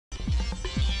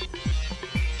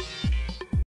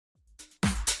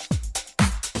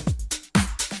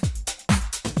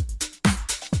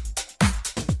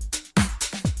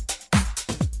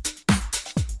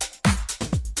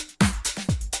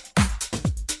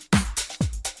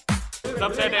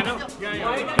सब सेट है ना?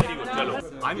 Very good. चलो.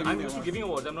 I'm used to giving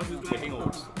awards. I'm not used to getting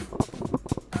awards.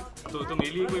 तो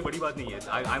मेरे लिए कोई बड़ी बात नहीं है.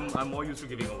 I'm more used to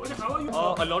giving awards.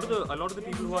 A lot of the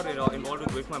people who are involved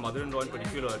with WIFT, my mother-in-law in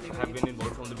particular, have been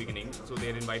involved from the beginning. So they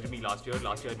had invited me last year.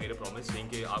 Last year I made a promise saying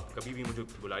कि आप कभी भी मुझे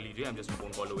बुला लीजिए. I'm just a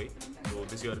phone call away. So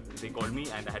this year they called me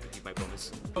and I had to keep my promise.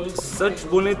 सच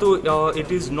बोले तो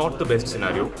it is not the best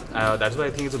scenario. That's why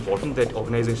I think it's important that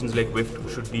organizations like WIFT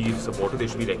should be supported. They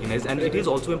should be recognized, and it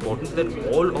is also important that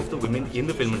all of the women in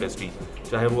the film industry,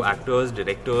 चाहे वो actors,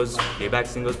 directors,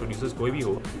 playback singers, producers, कोई भी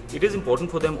हो, it is important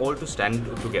for them all to stand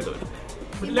together.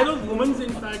 But a lot of women,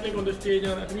 in fact, like on the stage,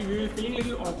 and I think we were feeling a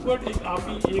little awkward.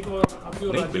 एक और आपकी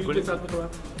और राजीव के साथ में थोड़ा.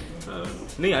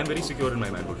 नहीं, I'm very secure in my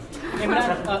manhood.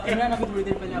 Imran अभी थोड़ी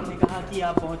देर पहले आपने कहा कि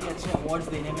आप बहुत ही अच्छे अवार्ड्स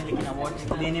देने में, लेकिन अवार्ड्स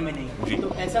लेने में नहीं. तो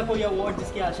ऐसा कोई अवार्ड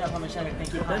जिसकी आशा आप हमेशा रखते हैं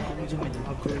कि हाँ मुझे मिले.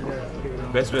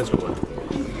 Best dressed award.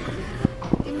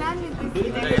 Imran,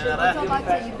 it's also about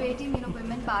celebrating,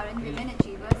 women power and women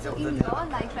achievers. So in your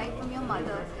life, right from your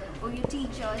mother or your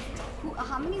teachers,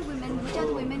 how many women, which are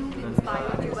the women who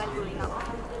inspired you while growing up?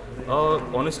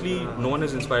 Honestly, no one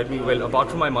has inspired me. Well, apart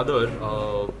from my mother,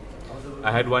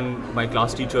 I had my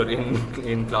class teacher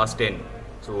in class 10.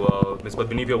 So Miss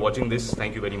Padmini, if you're watching this,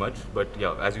 thank you very much. But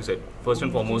yeah, as you said, first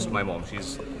and foremost, my mom.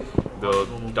 She's the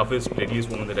toughest, readiest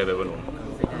woman that I've ever known.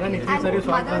 And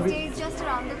Mother's Day is just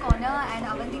around the corner, and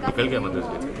Avantika. Kal kya Mother's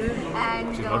Day?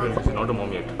 And she's not a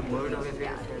mom yet.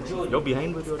 Yeah. You're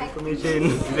behind with your information.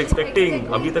 She's expecting.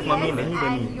 Abhi tak mummy nahi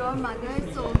bani. And your mother,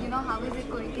 so how is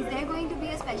it going? Is there going to be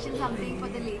a special something for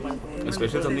the ladies? A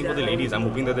special something for the ladies. I'm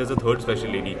hoping that there's a third special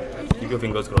lady. Keep your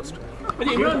fingers crossed. But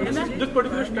Imran, this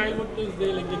particular style, what is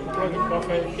there, like the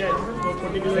profile? Yeah, this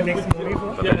particular next movie.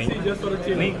 Yeah, just for a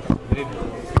change.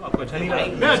 आपको अच्छा नहीं लगा?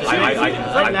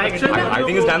 I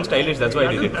think it's damn stylish. That's why I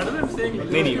did it.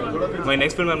 नहीं. My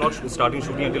next film I'm not starting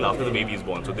shooting until after the baby is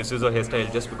born. So this is a hairstyle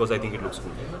just because I think it looks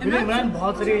cool. Imran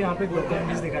बहुत सारे यहाँ पे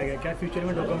documentaries दिखाए गए. क्या future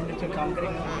में documentary पे काम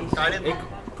करेंगे? एक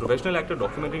प्रोफेशनल एक्टर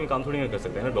डॉक्यूमेंट्री में काम थोड़ी नहीं कर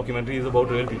सकते हैं ना. Documentary is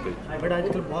about real people. But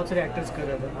आजकल बहुत सारे एक्टर्स कर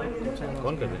रहे हैं.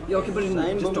 कौन कर रहे हैं?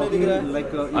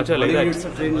 अच्छा लग रहा है.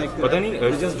 पता नहीं.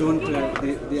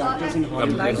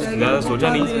 ज़्यादा सोचा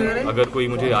नहीं. अगर कोई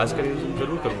मुझे आज करे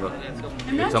जरूर करूँगा.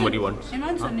 Somebody wants.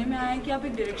 इमरान, सुनने में आया कि आप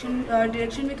एक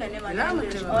डायरेक्शन में करने वाले हैं.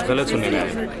 गलत सुनने में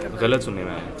आया. गलत सुनने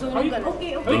में आया.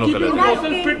 दोनों गलत.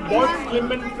 Fit, बहुत slim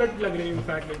and fit लग रही है. In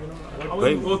fact, I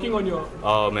was working on your.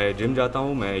 मैं जिम जाता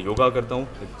हूँ. मैं योगा करता हूँ.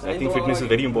 I think fitness is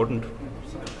very important.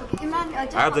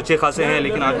 आप अच्छे खासे हैं,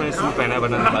 लेकिन आज मैंने सूट पहना है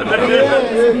वरना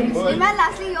Imran,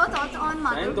 lastly, your thoughts on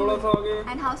motherhood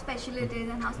and how special it is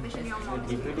and how special your mom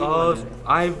is.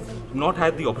 I've not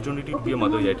had the opportunity to be a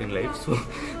mother yet in life, so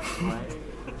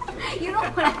You know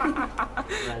what I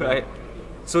mean.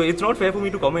 So it's not fair for me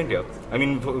to comment here. I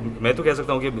mean, मैं तो कह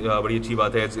सकता हूँ कि बड़ी अच्छी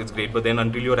बात है. It's great, but then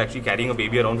until you are actually carrying a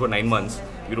baby around for 9 months,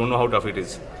 you don't know how tough it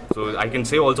is. So I can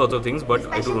say all sorts of things, but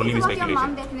it would only be speculation. Your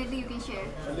mom, definitely you can share.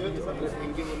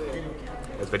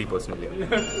 That's very personal. Yeah.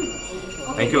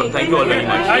 Thank you all very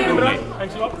much.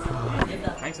 Thanks a lot.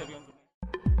 Thanks everyone.